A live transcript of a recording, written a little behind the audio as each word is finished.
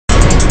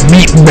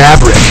Meet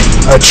Mavrick,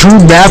 a true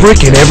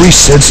maverick in every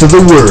sense of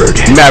the word.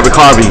 Mavrick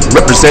Harvey,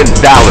 represent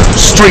valor,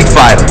 street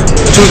fighter.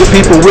 To the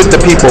people, with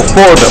the people,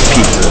 for the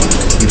people.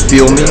 You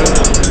feel me?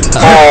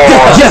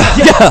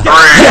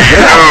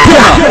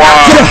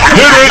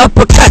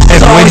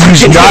 And when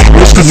he's not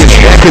risking his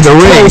neck in the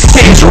ring,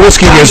 he's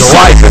risking his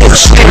life in the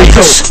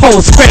streets.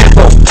 Whole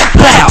scramble,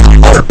 plow,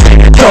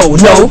 open, go,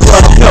 no,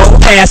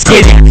 ass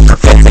get it,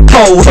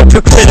 physical,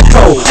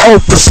 hypocritical,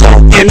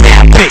 oversold, and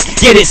Mavrick,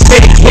 get it,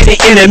 spit it, hit it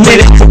in a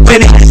minute,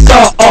 win it,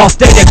 start off,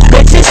 then it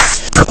bitches,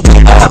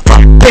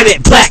 spin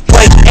it, black,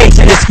 white,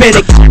 Asian,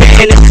 Hispanic,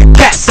 man, it's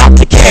cats out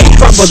the game,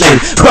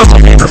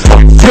 crumbling,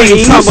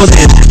 green,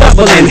 tumbling,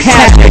 stumbling,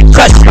 havoc,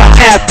 crushed by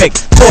havoc,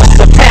 force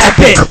of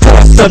habit,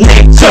 force of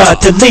nature,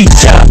 delete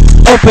ya,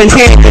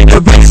 open-handed,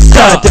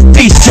 eraser,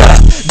 defeat ya,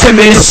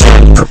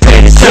 diminishing,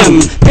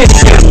 criticism,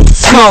 pitying,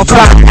 small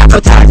fry,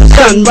 appetizer,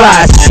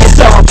 sunrise, it's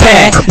all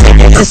bad,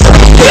 nigga, it's all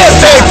bad.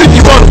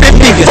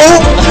 5150,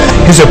 fool!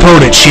 His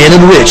opponent,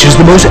 Shannon Ritch, is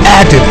the most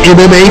active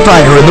MMA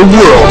fighter in the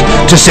world.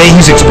 To say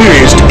he's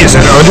experienced is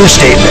an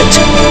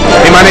understatement.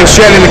 Hey, my name's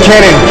Shannon the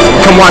Cannon.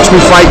 Come watch me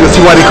fight. You'll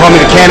see why they call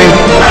me the Cannon.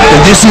 And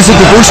this isn't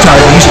the first time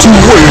these two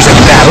warriors have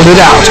battled it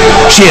out.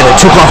 Shannon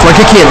took off like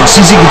a cannon,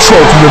 seizing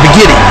control from the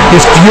beginning.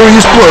 His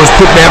furious blows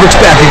put Mavrick's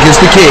back against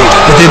the cage,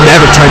 but then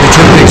Mavrick tried to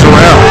turn things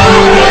around.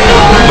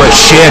 But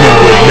Shannon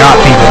would not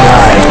be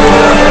denied.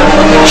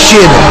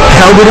 Shannon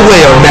pounded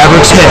away on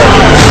Mavrick's head,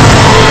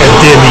 and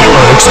then the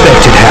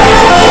unexpected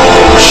happened.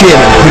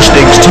 Shannon pushed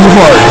things too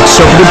hard and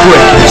suffered a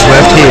break in his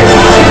left hand.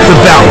 The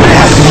bout would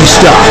have to be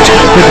stopped,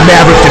 but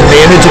Mavrick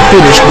demanded to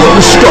finish what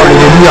was started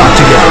in the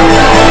octagon.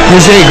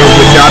 His anger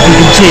would not be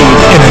contained,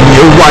 and a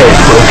near riot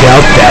broke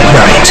out that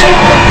night.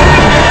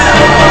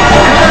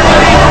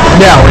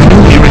 Now a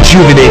newly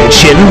rejuvenated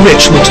Shannon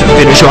Ritch looks to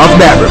finish off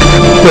Mavrick,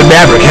 but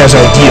Mavrick has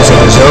ideas of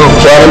his own.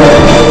 Shannon,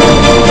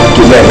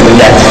 get ready for the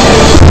next.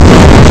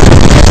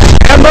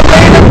 And the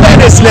main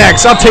event is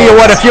next. I'll tell you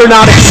what, if you're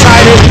not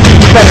excited,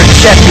 you better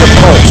check your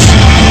pulse.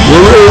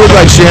 Well, it really looked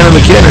like Shannon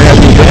the Cannon had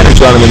the advantage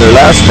on him in their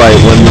last fight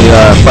when the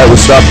fight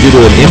was stopped due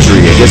to an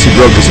injury. I guess he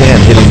broke his hand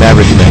hitting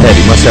Mavrick in the head.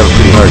 He must have a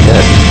pretty hard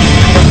head.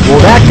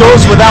 Well, that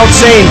goes without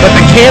saying, but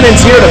the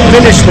Cannon's here to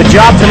finish the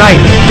job tonight.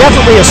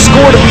 Definitely a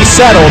score to be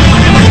settled.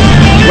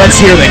 Let's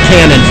hear the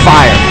Cannon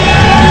fire.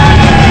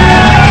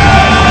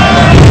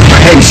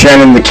 Hey,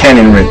 Shannon the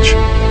Cannon Ritch.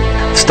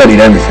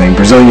 Studied everything: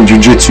 Brazilian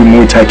Jiu-Jitsu,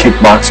 Muay Thai,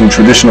 kickboxing,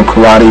 traditional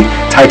karate,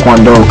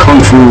 Taekwondo, Kung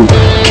Fu,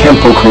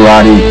 Kempo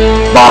karate,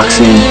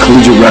 boxing,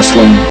 collegiate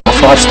wrestling.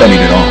 I've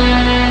studied it all.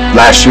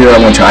 Last year I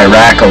went to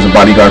Iraq. I was a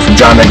bodyguard for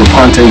John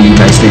Negroponte,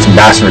 United States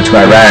ambassador to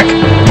Iraq.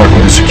 Worked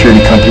with a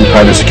security company,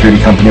 private security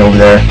company over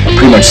there.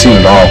 Pretty much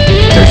seen it all.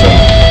 There's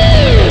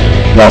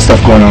a lot of stuff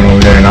going on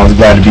over there, and I was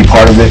glad to be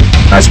part of it.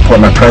 I support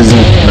my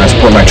president, and I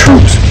support my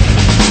troops.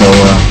 So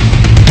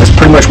that's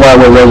pretty much why I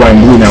wear red, white,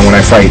 and blue now when I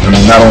fight. I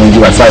mean, not only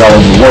do I fight all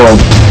over the world,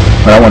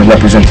 but I want to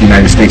represent the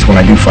United States when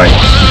I do fight.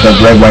 Because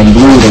red, white, and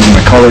blue, those are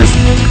my colors,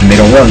 and they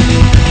don't run.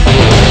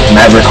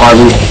 Mavrick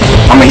Harvey,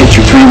 I'm going to hit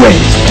you 3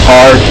 ways: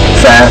 hard,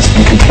 fast,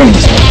 and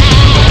continuously.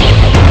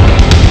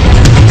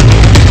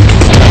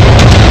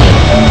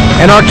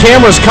 And our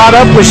camera's caught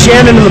up with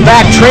Shannon in the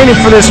back training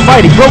for this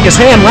fight. He broke his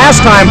hand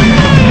last time.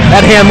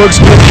 That hand looks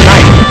good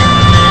tonight.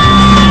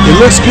 It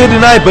looks good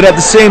tonight, but at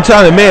the same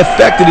time, it may have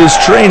affected his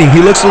training.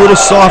 He looks a little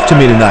soft to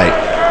me tonight.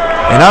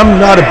 And I'm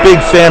not a big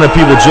fan of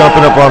people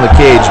jumping up on the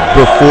cage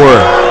before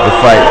the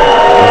fight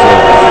is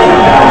over.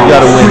 You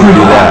gotta win to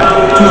do that.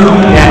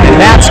 Yeah,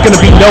 and that's going to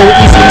be no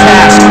easy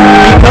task,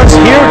 because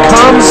here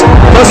comes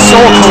the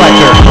Soul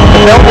Collector.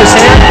 The belt in his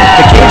hand,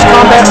 the Cage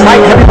Combat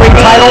Light Heavyweight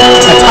title,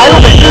 a title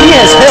that he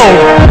has held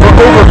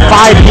for over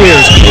 5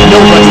 years.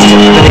 Nobody's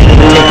been able to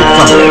take it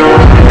from him.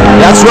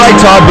 That's right,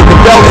 Todd, but the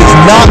belt is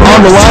not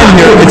on the line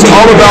here. It's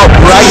all about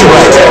bragging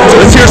rights.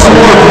 Let's hear some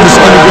more from this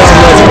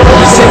underground legend.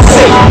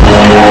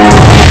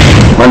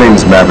 My name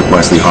is Mavrick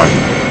Wesley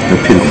Harvey, the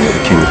epitome of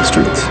the king of the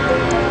streets.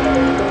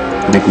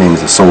 My nickname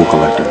is the Soul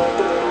Collector.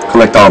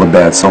 Collect all the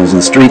bad souls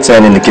in the streets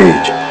and in the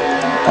cage.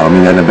 I don't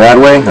mean that in a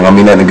bad way, and I don't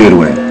mean that in a good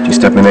way. If you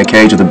step in that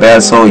cage with a bad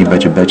soul, you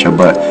bet your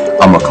butt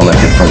I'm gonna collect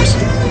it first.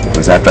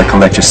 Because after I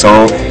collect your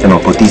soul, then I'll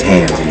put these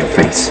hands in your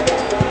face.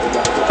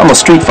 I'm a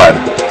street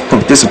fighter.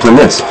 Discipline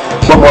this.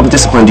 What more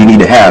discipline do you need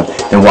to have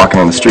than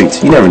walking on the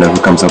streets? You never know who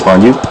comes up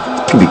on you.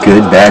 It can be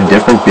good, bad,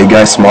 different, big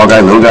guy, small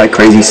guy, little guy,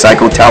 crazy,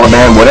 psycho,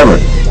 Taliban, whatever.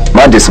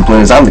 My discipline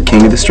is I'm the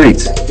king of the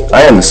streets.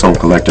 I am the Soul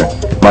Collector.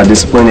 My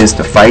discipline is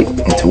to fight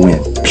and to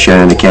win.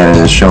 Shannon the Cannon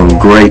has shown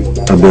great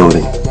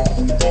ability.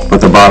 But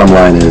the bottom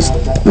line is,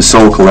 the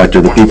Soul Collector,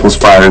 the people's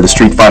fighter, the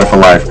street fighter for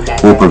life,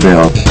 will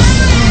prevail.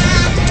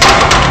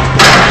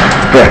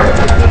 Yeah.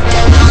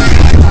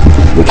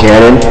 The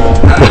Cannon?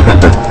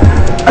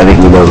 I think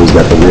we know who's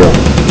got the real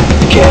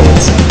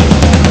cannons.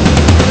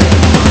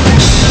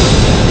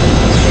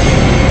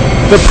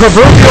 The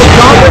proverbial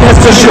gauntlet has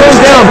been thrown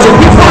down.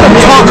 We've got to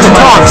talk the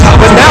talk,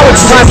 but now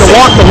it's time to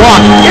walk the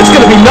walk. It's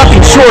going to be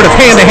nothing short of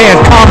hand-to-hand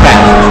combat.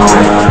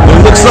 It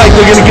looks like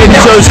they're going to get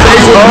each other's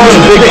face. Oh,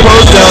 the big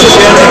pose down.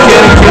 Shannon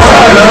Cannon kicks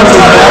out of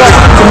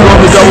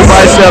the double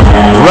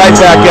right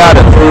back at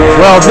him.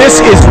 Well, this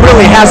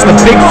really has the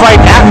big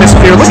fight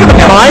atmosphere. Look at the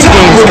mind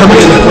games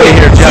coming into play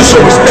here,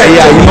 Justin.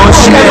 Yeah, you know,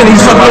 Shannon,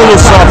 he's a little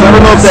soft. I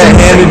don't know if that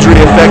hand injury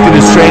affected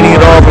his training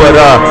at all, but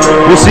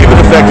we'll see if it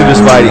affected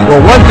his fighting.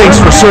 Well, one thing's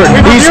for certain,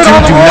 these two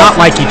do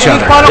not like each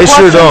other. They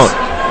sure don't.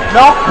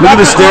 Look at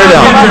the stare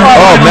down.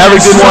 Oh, Maverick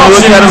didn't want to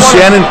look at him.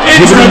 Shannon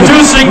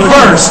introducing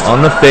first.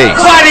 On the face.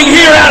 Fighting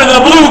here out of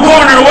the blue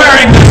corner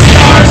wearing the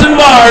stars and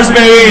bars,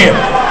 baby.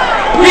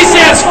 He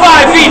stands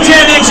 5 feet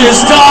 10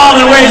 inches tall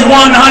and weighs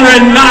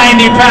 190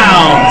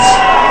 pounds.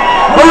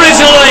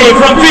 Originally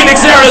from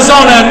Phoenix,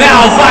 Arizona,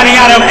 now fighting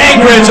out of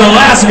Anchorage,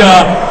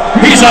 Alaska.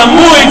 He's a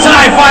Muay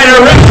Thai fighter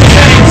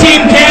representing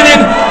Team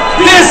Cannon.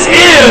 This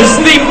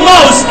is the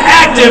most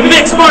active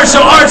mixed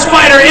martial arts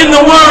fighter in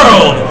the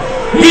world.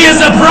 He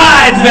is a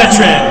Pride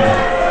veteran,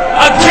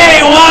 a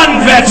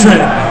K1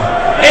 veteran,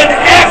 an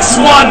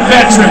X1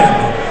 veteran,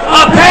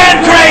 a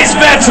Pancrase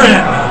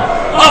veteran,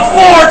 a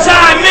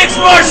 4-time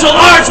mixed martial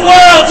arts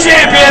world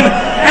champion,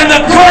 and the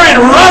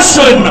current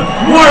Russian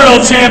world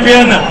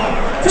champion,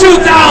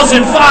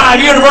 2005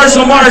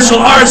 Universal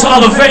Martial Arts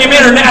Hall of Fame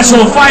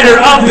International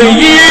Fighter of the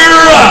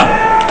Year,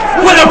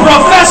 with a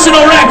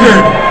professional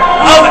record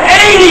of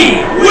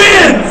 80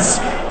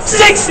 wins,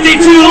 62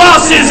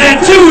 losses,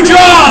 and 2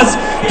 draws.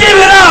 Give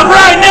it up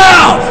right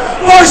now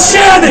for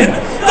Shannon,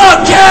 the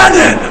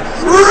Cannon,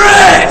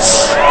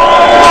 Ritch!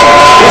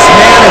 This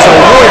man is a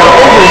warrior,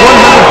 over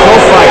 100 pro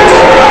fights.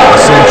 A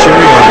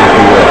centurion, if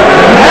you will.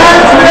 And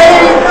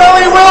today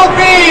really will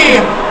be,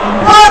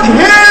 but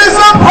his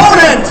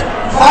opponent,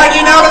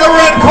 fighting out of the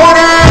red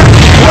corner,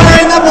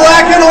 wearing the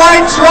black and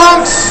white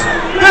trunks.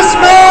 This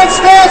man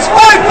stands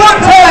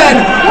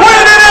 5'10",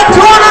 weighing in at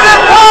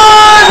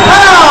 205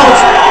 pounds.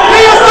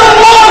 He is the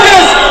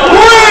longest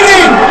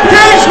reigning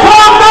cage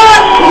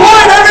combat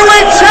light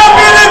heavyweight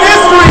champion in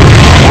history,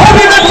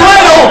 holding the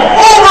title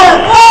over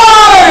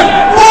 5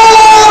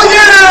 full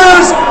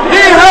years.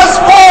 He has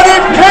fought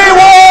in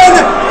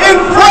K1, in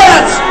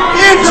France,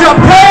 in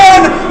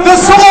Japan, the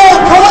Soul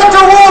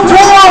Collector World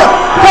Tour,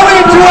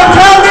 coming to a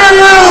town near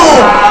you.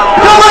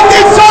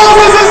 Collecting souls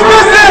is his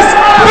business.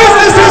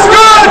 Business is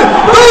good.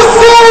 The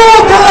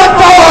Soul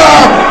Collector,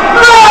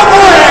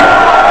 Mavrick,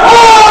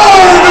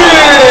 Harvey.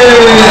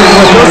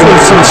 Those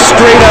were some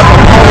straight-up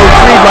Apollo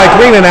Creed-like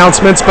ring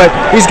announcements, but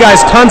these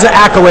guys, tons of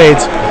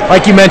accolades.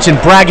 Like you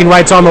mentioned, bragging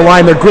rights on the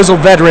line. They're grizzled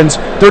veterans,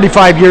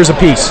 35 years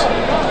apiece.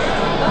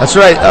 That's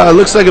right.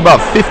 Looks like about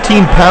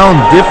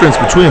 15-pound difference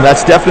between them.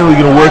 That's definitely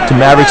going to work to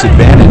Maverick's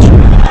advantage.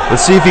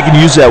 Let's see if he can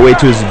use that weight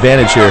to his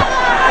advantage here.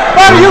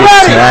 Are you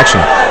ready? Action.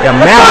 Yeah,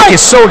 Maverick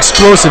is so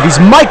explosive. He's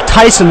Mike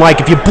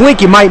Tyson-like. If you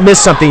blink, you might miss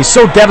something. He's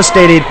so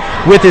devastated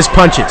with his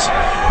punches.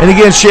 And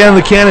again, Shannon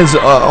the Cannon's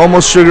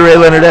almost Sugar Ray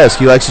Leonard-esque.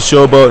 He likes to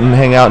showboat and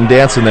hang out and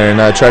dance in there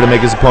and try to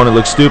make his opponent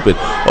look stupid.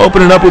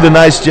 Opening up with a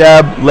nice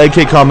jab, leg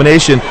kick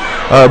combination.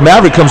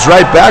 Maverick comes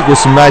right back with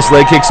some nice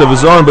leg kicks of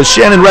his own, but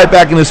Shannon right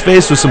back in his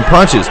face with some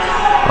punches.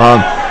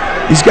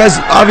 These guys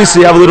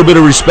obviously have a little bit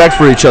of respect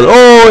for each other.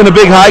 Oh, and a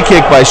big high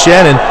kick by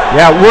Shannon.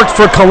 Yeah, it worked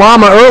for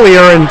Kalama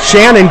earlier, and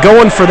Shannon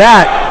going for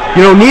that.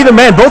 You know, neither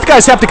man, both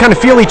guys have to kind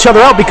of feel each other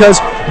out because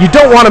you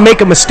don't want to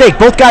make a mistake.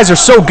 Both guys are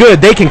so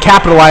good, they can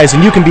capitalize, and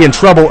you can be in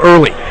trouble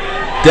early.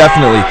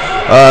 Definitely.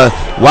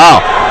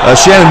 Wow.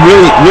 Shannon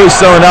really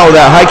selling out with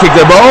that high kick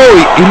there. But oh,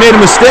 he made a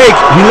mistake.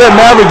 He let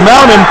Maverick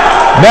mount him.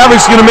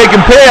 Maverick's going to make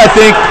him pay, I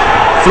think.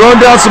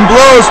 Throwing down some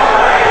blows.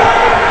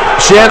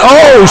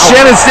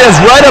 Shannon stands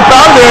right up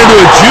out of there into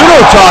a judo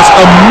toss.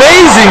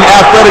 Amazing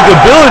athletic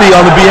ability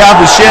on the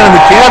behalf of Shannon the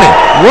Cannon.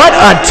 What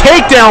a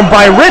takedown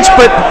by Ritch,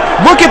 but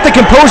look at the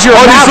composure of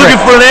Maverick. He's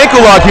looking for an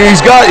ankle lock here.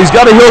 He's got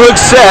a heel hook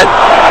set,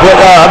 but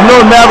I've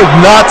known Maverick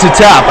not to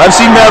tap. I've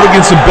seen Maverick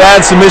in some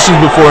bad submissions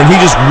before, and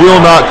he just will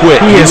not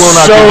quit. He is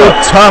so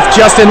tough,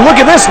 Justin. Look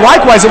at this.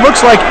 Likewise, it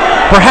looks like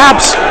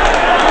perhaps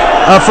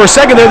for a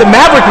second there that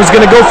Maverick was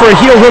going to go for a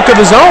heel hook of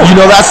his own. You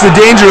know, that's the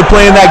danger of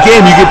playing that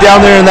game. You get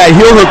down there in that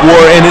heel hook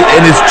war, and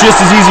it's just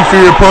as easy for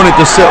your opponent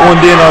to set one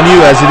in on you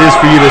as it is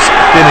for you to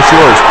finish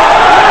yours.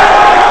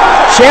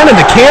 Shannon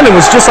the Cannon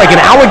was just like an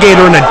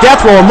alligator in a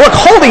death roll, and look,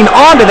 holding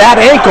on to that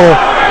ankle.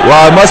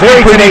 Well, it must be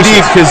pretty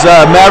deep because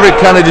Maverick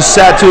kind of just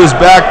sat to his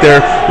back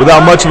there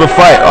without much of a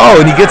fight.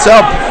 Oh, and he gets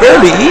out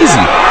fairly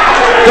easy.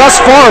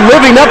 Thus far,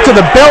 living up to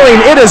the billing,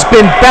 it has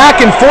been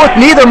back and forth.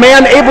 Neither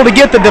man able to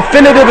get the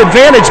definitive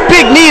advantage.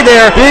 Big knee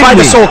there by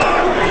the Soul.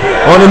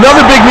 On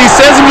another big knee,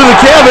 sends him to the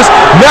canvas.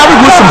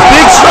 Maverick with some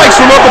big strikes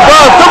from up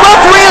above. The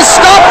referee has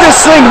stopped this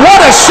thing. What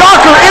a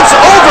shocker. It's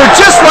over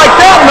just like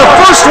that in the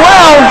first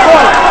round.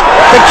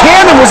 The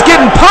Cannon was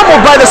getting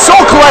pummeled by the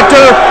Soul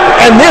Collector,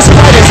 and this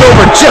fight is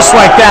over just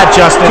like that,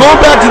 Justin. Going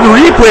back to the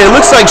replay, it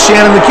looks like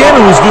Shannon the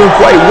Cannon was doing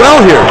quite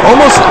well here.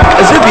 Almost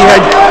as if he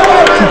had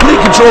complete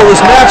control of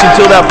this match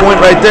until that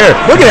point right there.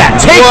 Look at that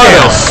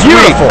takedown.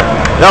 Beautiful.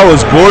 That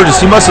was gorgeous.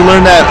 He must have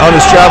learned that on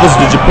his travels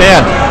to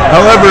Japan.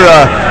 However,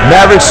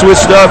 Maverick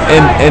switched up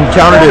and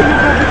countered it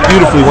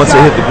beautifully once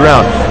they hit the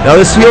ground. Now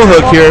this heel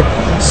hook here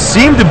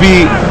seemed to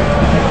be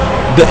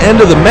the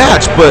end of the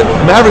match, but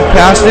Maverick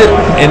passed it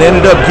and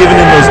ended up giving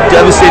him those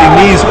devastating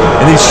knees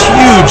and these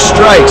huge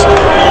strikes.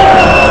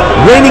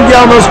 Raining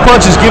down those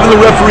punches, giving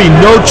the referee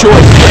no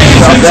choice.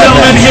 Ladies and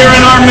gentlemen, here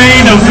in our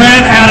main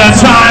event at a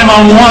time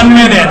of 1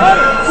 minute,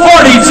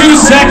 42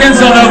 seconds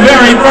of the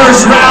very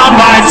first round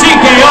by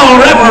TKO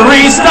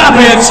referee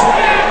stoppage.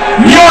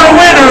 Your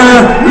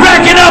winner,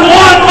 racking up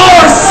one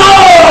more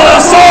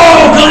soul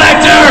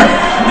collector,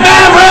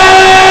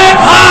 Mavrick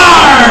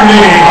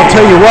Harvey. I'll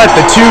tell you what,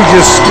 the two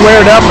just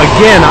squared up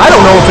again. I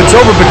don't know if it's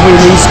over between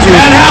these two.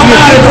 And how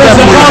about it was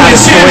the moment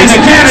Shannon, the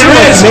cannon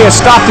Ritch, may have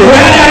stopped it.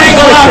 had that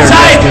angle out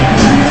tight.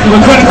 We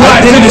couldn't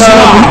quite finish it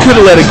off. We could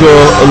have let it go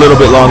a little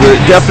bit longer.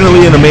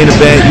 Definitely in the main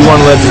event, you want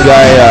to let the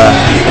guy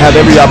have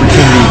every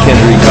opportunity he can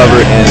to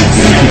recover and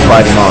keep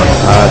fighting on.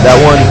 That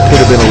one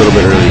could have been a little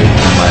bit earlier,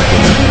 in my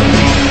opinion.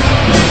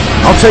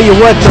 I'll tell you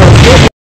what, though.